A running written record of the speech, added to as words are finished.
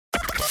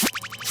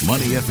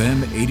Money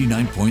FM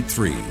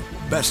 89.3,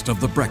 best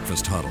of the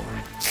breakfast huddle.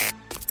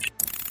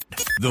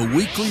 The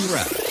weekly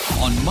wrap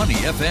on Money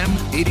FM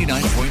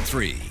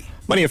 89.3.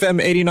 Money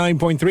FM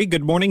 89.3.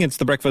 Good morning. It's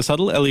the Breakfast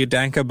Huddle. Elliot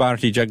Danker,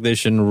 Bharati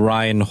Jagdish and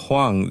Ryan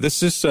Huang.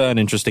 This is an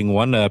interesting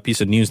one, a piece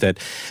of news that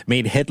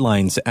made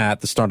headlines at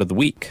the start of the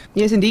week.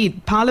 Yes,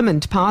 indeed.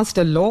 Parliament passed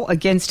a law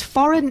against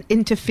foreign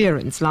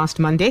interference last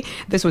Monday.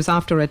 This was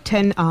after a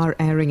 10-hour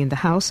airing in the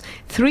House,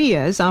 3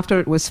 years after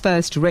it was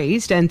first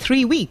raised and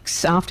 3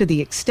 weeks after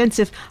the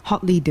extensive,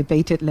 hotly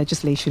debated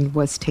legislation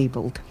was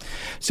tabled.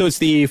 So it's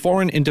the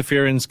Foreign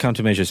Interference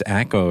Countermeasures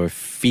Act, or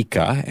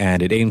FICA,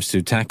 and it aims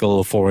to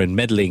tackle foreign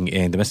meddling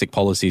in domestic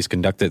policies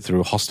conducted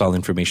through hostile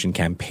information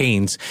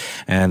campaigns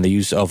and the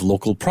use of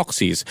local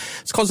proxies.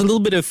 It's caused a little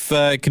bit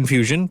of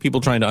confusion,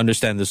 people trying to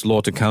understand this law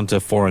to counter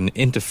foreign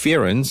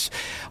interference.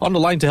 On the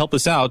line to help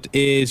us out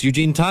is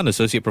Eugene Tan,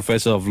 Associate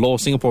Professor of Law,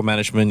 Singapore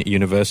Management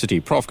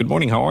University. Prof, good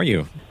morning. How are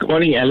you? Good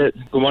morning, Elliot.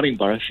 Good morning,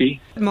 Bharati.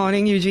 Good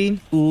morning,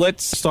 Eugene.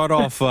 Let's start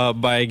off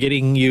by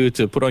getting you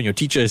to put on your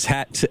teacher's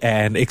hat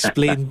and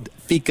explain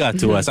FICA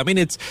to us. I mean,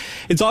 it's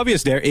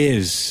obvious there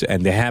is,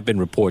 and there have been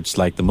reports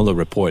like the Mueller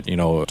report,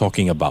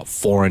 talking about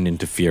foreign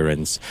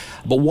interference.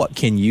 But what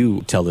can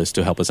you tell us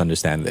to help us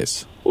understand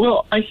this?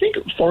 Well, I think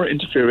foreign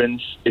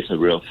interference is a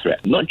real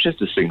threat, not just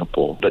to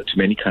Singapore, but to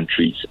many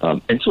countries.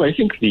 And so I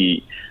think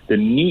the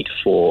need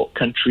for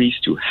countries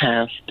to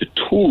have the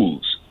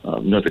tools,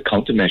 the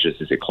countermeasures,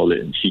 as they call it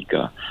in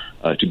FICA,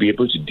 to be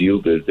able to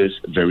deal with this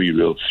very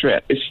real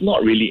threat, it's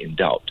not really in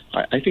doubt.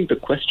 I think the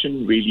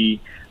question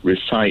really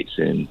resides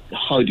in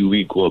how do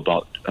we go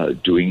about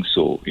doing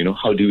so?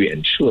 How do we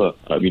ensure,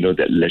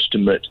 that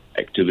legitimate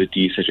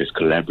activities such as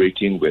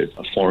collaborating with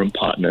foreign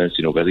partners,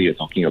 whether you're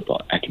talking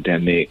about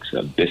academics,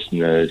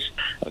 business,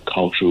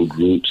 cultural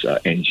groups,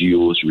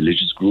 NGOs,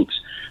 religious groups,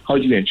 how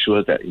do you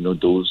ensure that,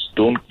 those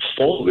don't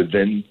fall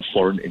within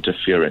foreign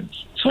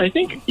interference? So I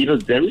think,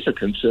 there is a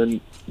concern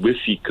with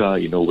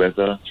FICA,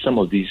 whether some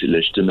of these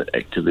legitimate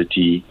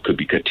activity could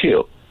be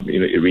curtailed.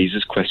 It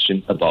raises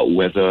questions about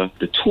whether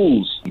the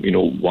tools,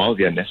 while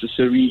they are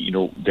necessary,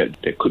 that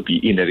there could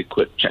be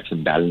inadequate checks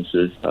and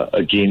balances,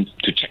 again,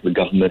 to check the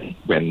government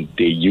when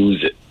they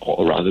use it,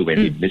 or rather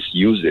when they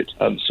misuse it.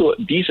 So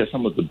these are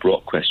some of the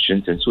broad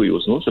questions, and so it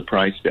was no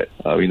surprise that,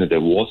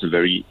 there was a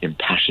very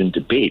impassioned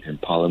debate in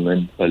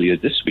Parliament earlier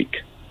this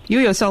week. You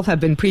yourself have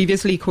been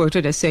previously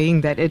quoted as saying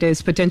that it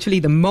is potentially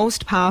the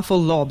most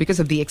powerful law because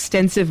of the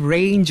extensive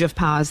range of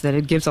powers that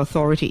it gives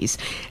authorities.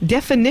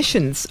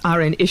 Definitions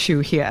are an issue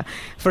here.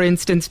 For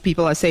instance,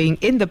 people are saying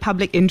in the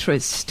public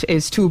interest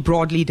is too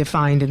broadly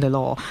defined in the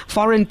law.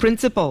 Foreign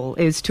principle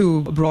is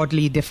too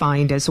broadly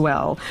defined as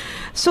well.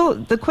 So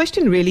the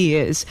question really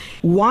is,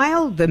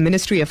 while the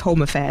Ministry of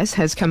Home Affairs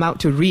has come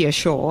out to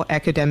reassure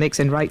academics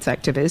and rights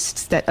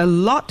activists that a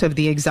lot of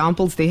the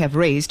examples they have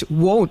raised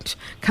won't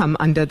come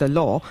under the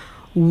law,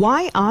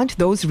 why aren't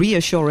those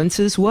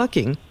reassurances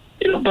working?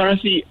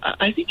 Bharati,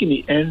 I think in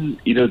the end,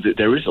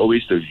 there is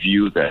always the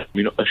view that,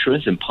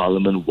 assurance in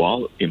Parliament,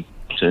 while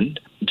important,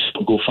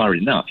 don't go far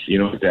enough.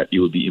 That it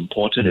will be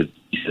important if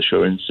these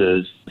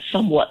assurances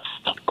somewhat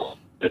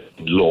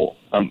law.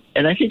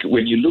 And I think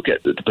when you look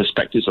at the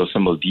perspectives of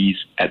some of these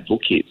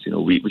advocates,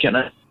 we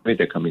cannot where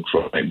they're coming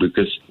from, right?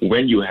 Because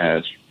when you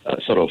have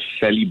sort of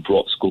fairly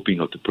broad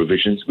scoping of the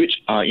provisions,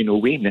 which are in a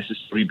way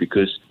necessary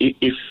because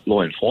if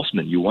law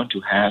enforcement, you want to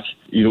have,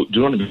 do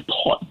not want to be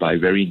caught by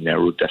very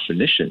narrow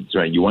definitions,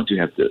 right? You want to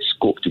have the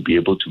scope to be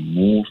able to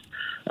move,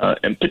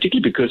 and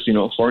particularly because,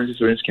 foreign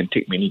interference can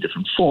take many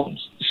different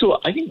forms. So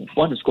I think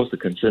one is, of course, the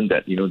concern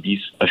that,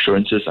 these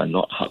assurances are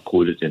not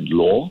hard-coded in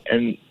law.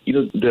 And,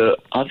 the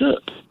other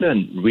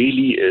concern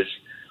really is,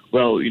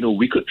 well,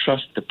 we could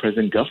trust the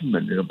present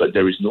government, but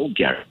there is no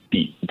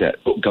guarantee that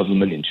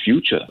government in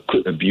future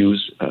could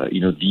abuse,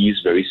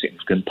 these very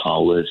significant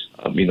powers,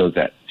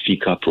 that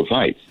FICA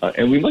provides.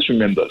 And we must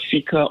remember,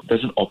 FICA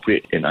doesn't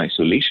operate in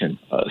isolation.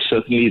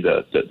 Certainly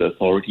the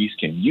authorities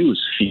can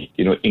use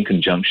FICA, in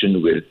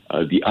conjunction with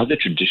the other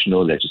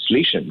traditional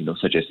legislation,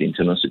 such as the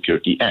Internal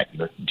Security Act,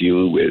 to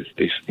deal with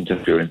this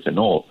interference and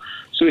all.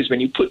 So it's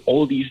when you put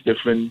all these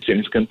different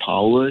significant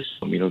powers,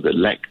 the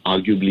lack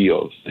arguably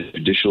of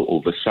judicial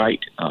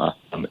oversight,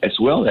 as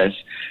well as,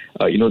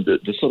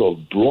 the sort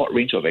of broad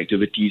range of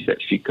activities that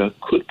FICA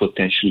could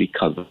potentially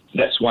cover.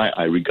 That's why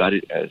I regard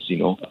it as,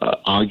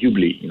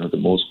 arguably, the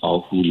most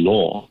powerful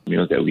law,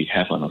 that we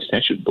have on our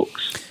statute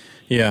books.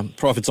 Yeah,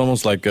 Prof, it's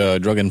almost like a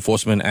Drug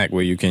Enforcement Act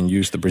where you can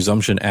use the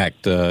Presumption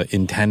Act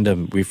in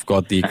tandem. We've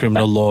got the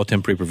Criminal Law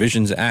Temporary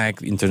Provisions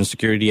Act, Internal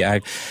Security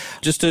Act.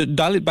 Just to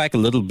dial it back a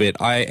little bit,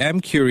 I am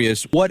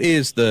curious, what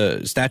is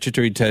the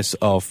statutory test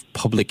of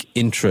public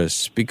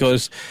interest?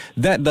 Because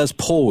that does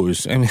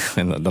pose, and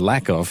the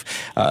lack of,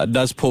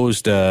 does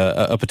pose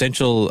a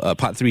potential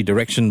Part 3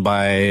 direction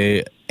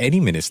by any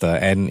minister.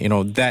 And,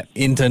 that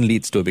in turn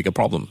leads to a bigger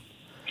problem.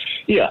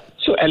 Yeah,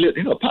 So, Elliot,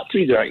 Part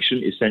 3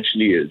 direction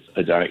essentially is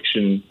a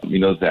direction,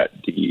 that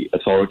the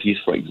authorities,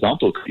 for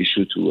example, could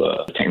issue to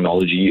a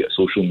technology, a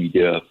social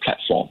media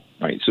platform,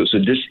 right? So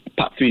this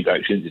Part 3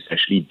 directions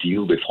essentially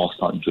deal with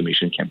hostile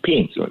information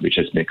campaigns, right, which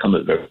has become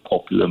a very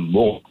popular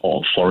mode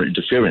of foreign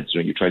interference.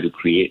 You try to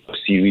create a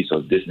series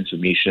of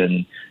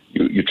disinformation.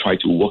 You try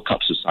to work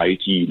up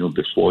society,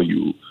 before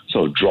you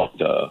sort of drop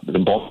the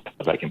bomb,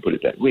 if I can put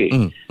it that way.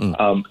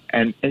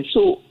 And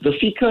so the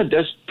FICA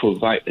does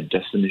provide a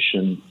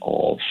definition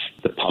of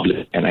the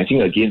public. And I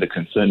think, again, the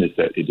concern is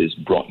that it is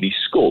broadly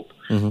scoped.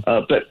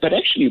 But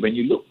actually, when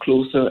you look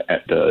closer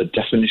at the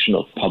definition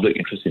of public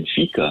interest in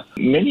FICA,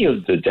 many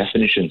of the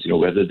definitions,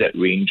 whether that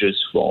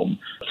ranges from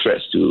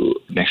threats to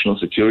national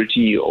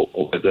security or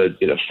whether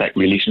it affects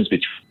relations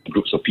between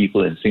groups of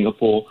people in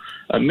Singapore,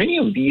 many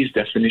of these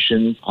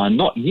definitions are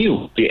not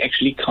new. They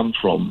actually come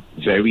from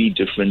very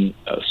different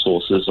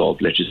sources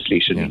of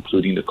legislation,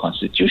 including the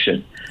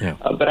Constitution.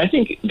 But I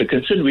think the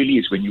concern really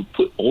is when you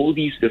put all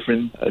these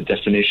different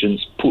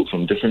definitions put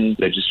from different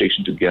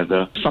legislation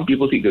together, some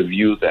people take the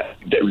view that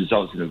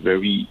results in a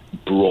very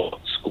broad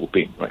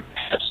scoping, right?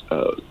 Perhaps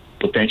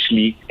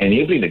potentially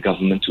enabling the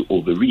government to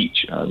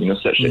overreach,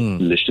 such that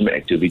legitimate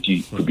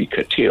activity could be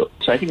curtailed.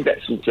 So I think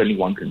that's certainly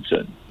one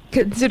concern.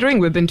 Considering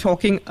we've been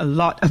talking a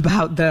lot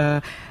about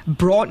the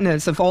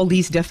broadness of all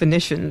these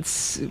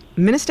definitions,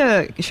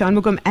 Minister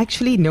Shanmugam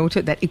actually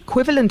noted that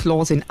equivalent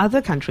laws in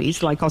other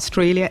countries like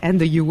Australia and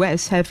the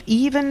US have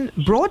even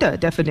broader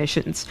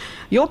definitions.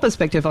 Your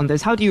perspective on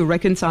this, how do you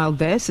reconcile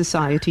their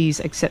society's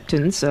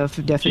acceptance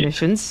of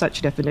definitions,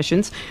 such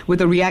definitions, with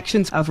the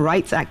reactions of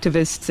rights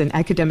activists and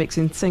academics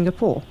in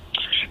Singapore?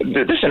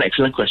 That's an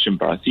excellent question,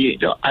 Bharati.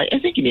 I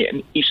think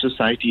each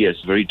society has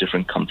very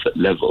different comfort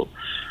level.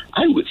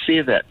 I would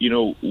say that,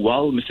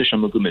 while Mr.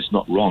 Shanmugam is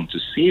not wrong to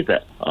say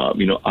that,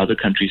 other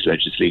countries'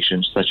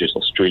 legislation, such as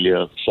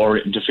Australia,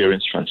 Foreign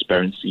Interference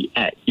Transparency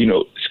Act,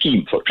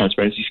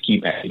 Transparency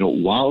Scheme Act,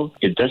 while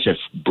it does have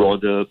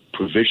broader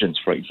provisions,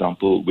 for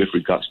example, with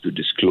regards to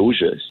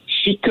disclosures,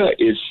 FICA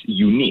is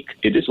unique.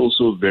 It is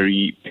also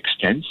very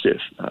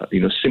extensive,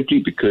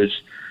 simply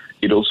because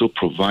it also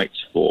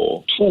provides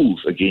for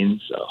tools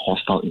against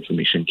hostile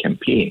information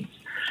campaigns.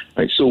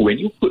 Right, so when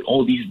you put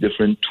all these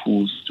different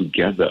tools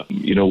together,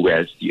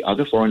 whereas the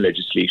other foreign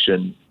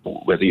legislation,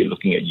 whether you're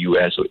looking at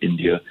US or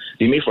India,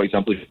 they may, for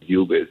example,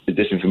 deal with the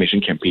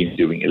disinformation campaigns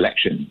during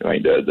election,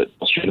 right? The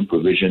Australian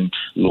provision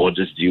law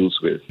just deals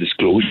with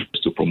disclosures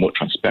to promote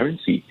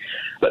transparency.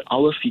 But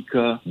our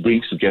FICA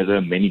brings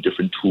together many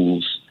different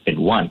tools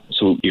in one.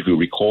 So if you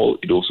recall,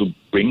 it also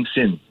brings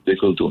in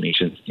political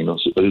donations,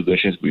 so political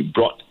donations will be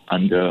brought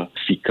under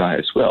FICA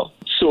as well.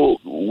 So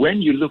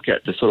when you look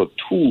at the sort of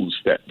tools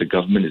that the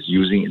government is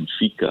using in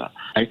FICA,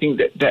 I think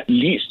that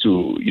leads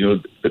to,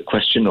 the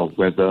question of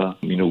whether,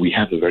 we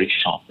have a very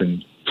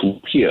sharpened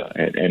tool here.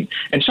 And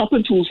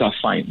sharpened tools are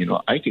fine.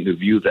 I take the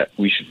view that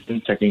we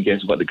shouldn't second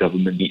guess what the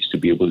government needs to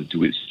be able to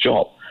do its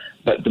job.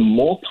 But the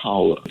more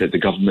power that the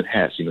government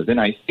has, then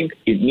I think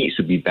it needs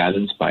to be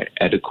balanced by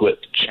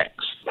adequate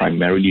checks,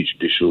 primarily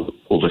judicial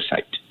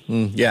oversight.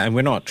 Yeah, and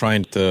we're not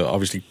trying to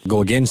obviously go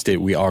against it.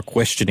 We are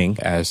questioning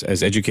as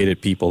educated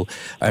people.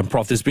 And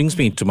Prof, this brings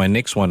me to my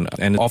next one.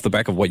 And off the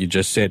back of what you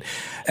just said,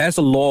 as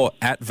a law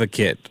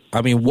advocate,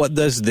 what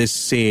does this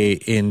say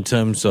in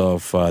terms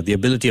of the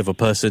ability of a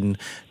person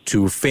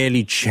to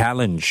fairly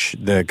challenge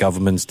the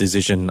government's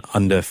decision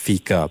under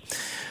FICA?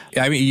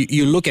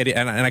 You look at it,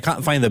 and I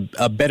can't find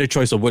a better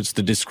choice of words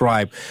to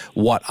describe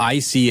what I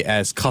see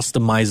as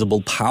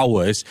customizable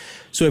powers.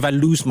 So if I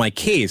lose my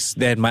case,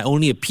 then my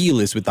only appeal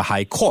is with the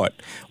High Court.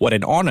 What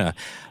an honor.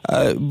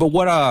 But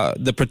what are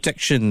the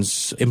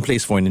protections in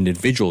place for an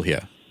individual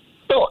here?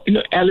 Well,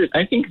 Alan,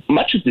 I think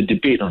much of the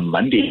debate on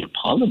Monday in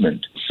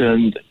Parliament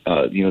concerned,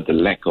 the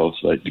lack of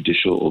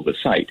judicial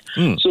oversight.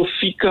 So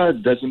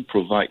FICA doesn't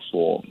provide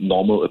for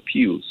normal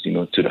appeals,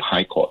 to the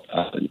High Court.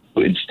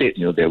 Instead,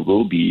 there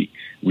will be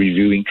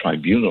reviewing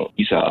tribunal.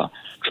 These are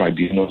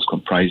tribunals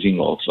comprising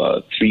of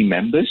 3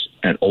 members,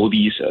 and all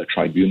these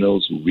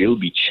tribunals will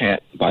be chaired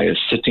by a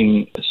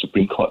sitting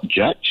Supreme Court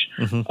judge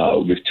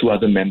with 2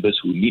 other members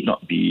who need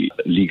not be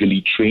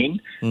legally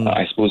trained.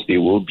 I suppose they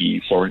will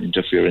be foreign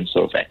interference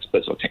sort of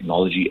experts or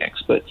technology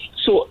experts.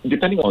 So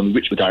depending on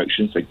which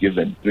directions are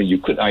given, you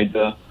could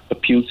either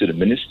appeal to the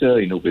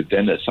minister, with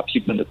then a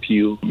subsequent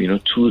appeal,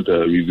 to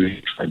the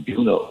reviewing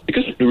tribunal.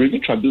 Because the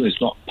reviewing tribunal is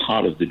not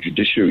part of the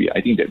judiciary,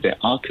 I think that there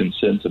are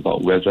concerns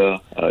about whether,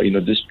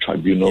 this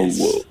tribunal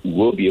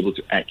will be able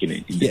to act in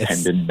an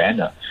independent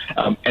manner.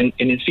 And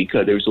in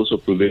FICA, there is also a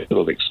provision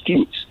of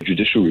excludes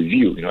judicial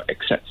review,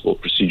 except for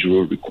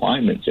procedural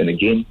requirements. And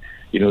again,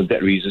 that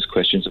raises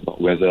questions about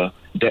whether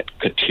that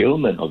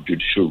curtailment of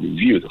judicial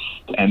review, the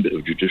full ambit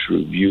of judicial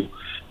review,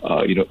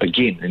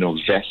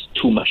 vests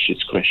too much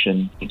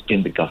discretion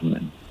in the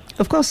government.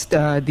 Of course,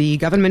 the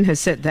government has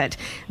said that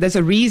there's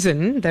a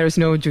reason there is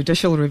no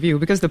judicial review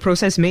because the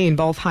process may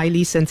involve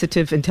highly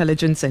sensitive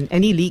intelligence and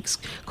any leaks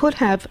could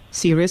have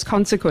serious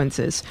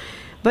consequences.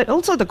 But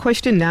also the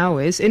question now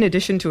is, in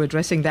addition to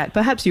addressing that,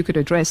 perhaps you could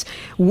address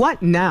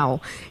what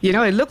now? You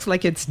know, it looks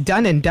like it's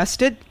done and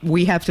dusted.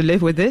 We have to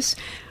live with this.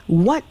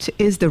 What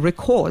is the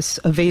recourse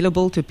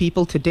available to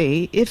people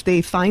today if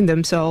they find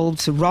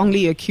themselves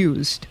wrongly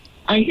accused?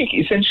 I think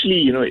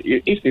essentially,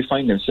 if they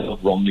find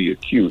themselves wrongly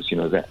accused,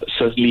 that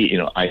certainly,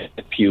 I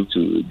appeal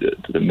to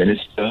the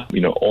minister,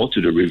 or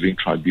to the reviewing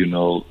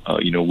tribunal,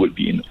 would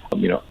be,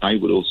 I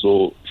would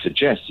also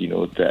suggest,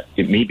 that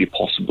it may be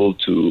possible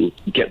to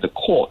get the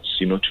courts,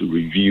 to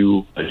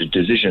review the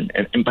decision.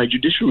 And by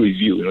judicial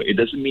review, it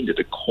doesn't mean that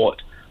the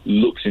court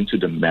looks into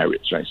the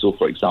merits, right? So,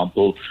 for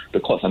example, the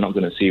courts are not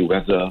going to say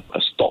whether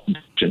a stop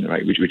action,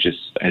 right, which is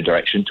a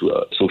direction to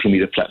a social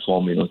media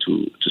platform,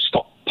 to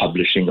stop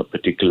publishing a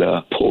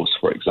particular post,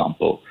 for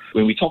example.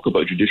 When we talk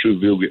about judicial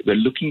review, we're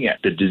looking at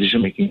the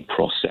decision-making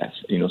process.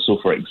 So,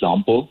 for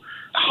example,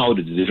 how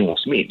the decision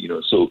was made.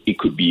 So it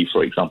could be,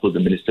 for example, the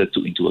minister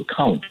took into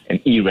account an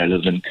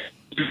irrelevant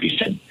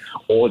consideration,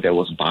 or there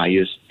was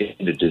bias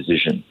in the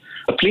decision.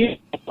 A plain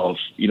of,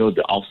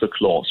 the ouster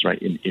clause,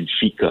 right, in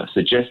FICA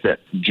suggests that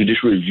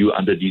judicial review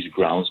under these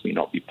grounds may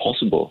not be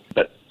possible.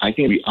 But I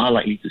think we are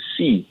likely to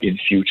see in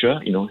future,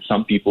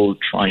 some people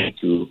trying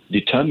to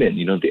determine,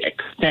 the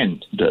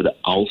extent, the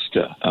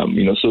ouster.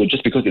 So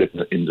just because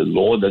it's in the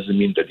law doesn't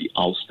mean that the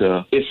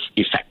ouster is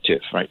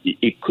effective, right?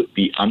 It could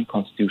be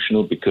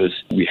unconstitutional because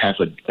we have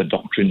a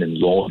doctrine in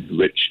law in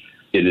which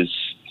it is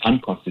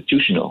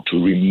unconstitutional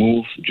to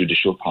remove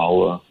judicial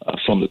power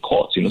from the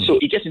courts. So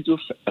it gets into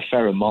a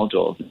fair amount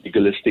of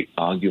legalistic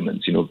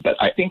arguments.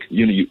 But I think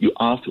you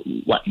asked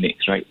what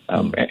next, right?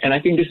 And I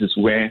think this is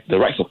where the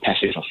rights of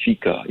passage of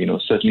FICA,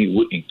 certainly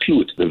would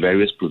include the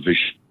various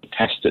provisions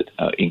tested,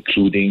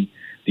 including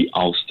the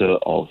ouster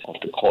of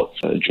the court's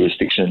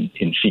jurisdiction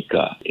in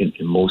FICA in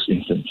most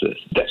instances.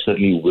 That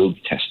certainly will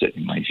be tested,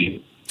 in my view.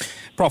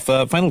 Prof,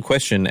 final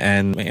question,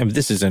 and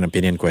this is an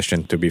opinion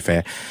question, to be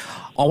fair.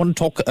 I want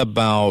to talk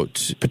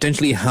about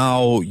potentially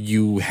how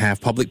you have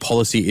public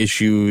policy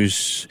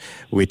issues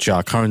which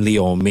are currently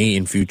or may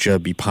in future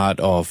be part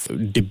of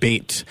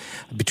debate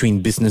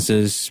between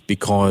businesses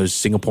because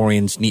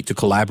Singaporeans need to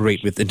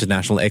collaborate with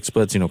international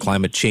experts,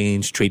 climate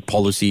change, trade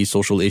policy,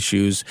 social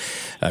issues,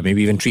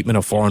 maybe even treatment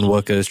of foreign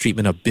workers,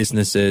 treatment of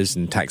businesses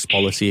and tax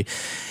policy.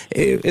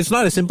 It's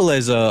not as simple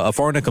as a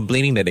foreigner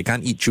complaining that they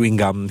can't eat chewing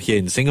gum here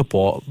in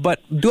Singapore,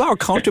 but do our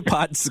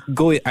counterparts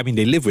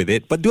they live with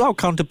it, but do our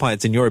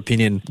counterparts, in your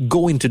opinion,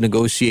 go into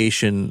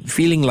negotiation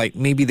feeling like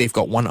maybe they've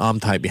got one arm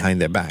tied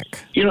behind their back?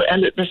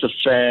 And that's a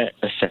fair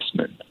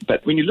assessment.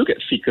 But when you look at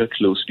FICA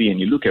closely and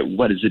you look at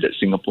what is it that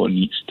Singapore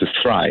needs to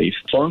thrive,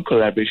 foreign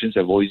collaborations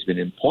have always been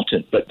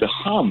important. But the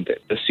harm that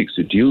it seeks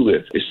to deal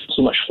with is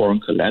so much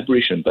foreign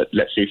collaboration, but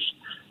let's say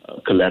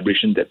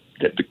collaboration that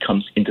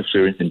becomes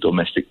interference in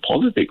domestic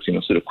politics.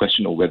 So the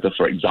question of whether,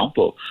 for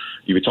example,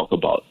 you would talk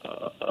about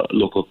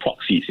local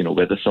proxies,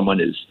 whether someone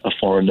is a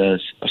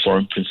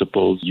foreign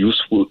principles,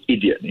 useful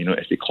idiot,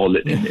 as they call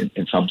it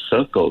in some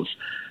circles.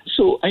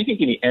 So I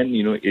think in the end,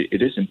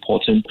 it is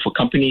important for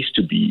companies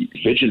to be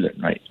vigilant,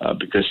 right?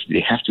 Because they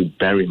have to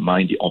bear in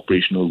mind the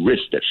operational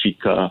risk that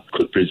FICA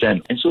could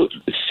present. And so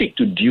seek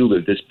to deal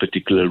with this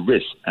particular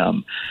risk.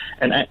 And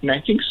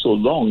I think so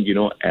long,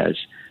 as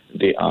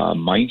they are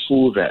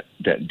mindful that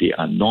they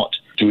are not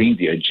doing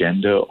the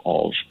agenda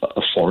of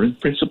a foreign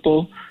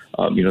principle,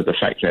 the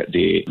fact that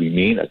they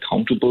remain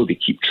accountable, they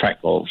keep track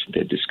of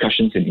their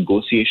discussions and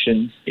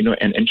negotiations,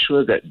 and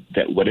ensure that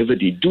whatever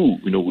they do,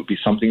 would be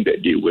something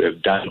that they would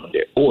have done on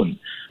their own,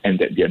 and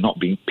that they are not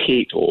being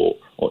paid or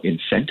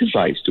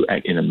incentivized to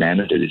act in a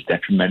manner that is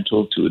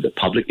detrimental to the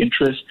public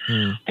interest.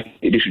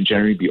 It should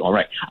generally be all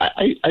right.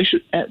 I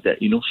should add that,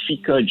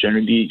 FICA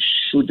generally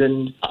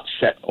shouldn't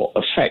upset or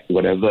affect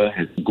whatever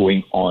is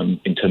going on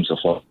in terms of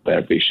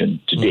collaboration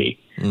today.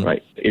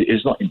 Right? It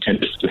is not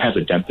intended to have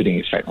a dampening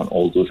effect on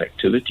all those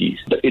activities,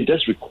 but it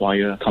does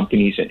require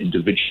companies and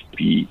individuals to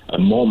be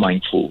more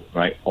mindful,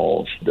 right,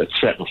 of the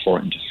threat of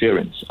foreign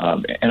interference.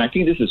 And I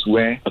think this is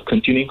where a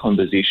continuing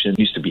conversation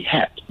needs to be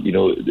had.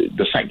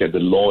 The fact that the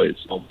law is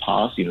not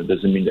passed,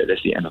 doesn't mean that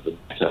that's the end of the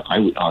matter. I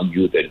would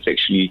argue that it's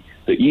actually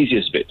the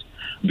easiest bit,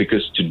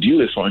 because to deal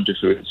with foreign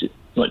interference, it's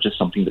not just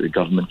something that the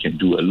government can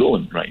do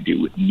alone, right? They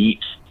would need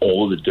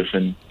all the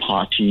different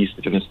parties,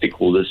 the different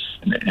stakeholders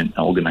and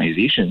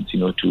organizations,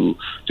 to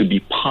be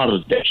part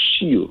of that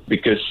shield.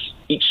 Because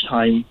each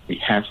time we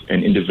have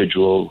an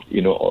individual,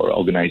 or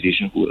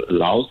organization who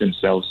allows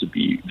themselves to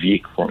be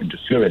vehicle for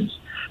interference,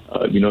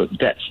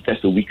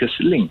 that's the weakest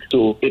link.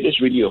 So it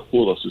is really a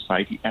whole of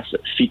society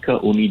effort.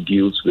 FICA only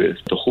deals with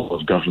the whole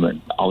of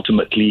government.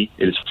 Ultimately,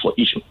 it is for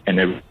each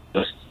and every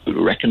of us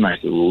to recognize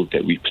the role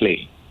that we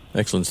play.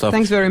 Excellent stuff.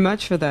 Thanks very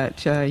much for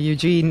that,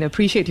 Eugene.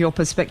 Appreciate your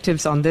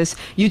perspectives on this.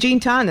 Eugene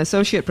Tan,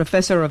 Associate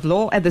Professor of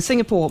Law at the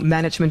Singapore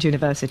Management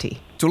University.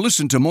 To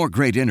listen to more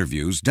great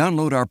interviews,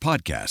 download our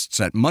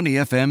podcasts at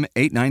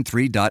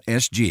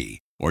moneyfm893.sg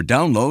or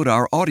download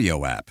our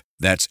audio app.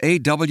 That's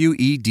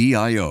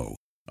AWEDIO.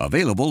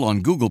 Available on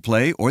Google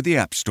Play or the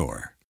App Store.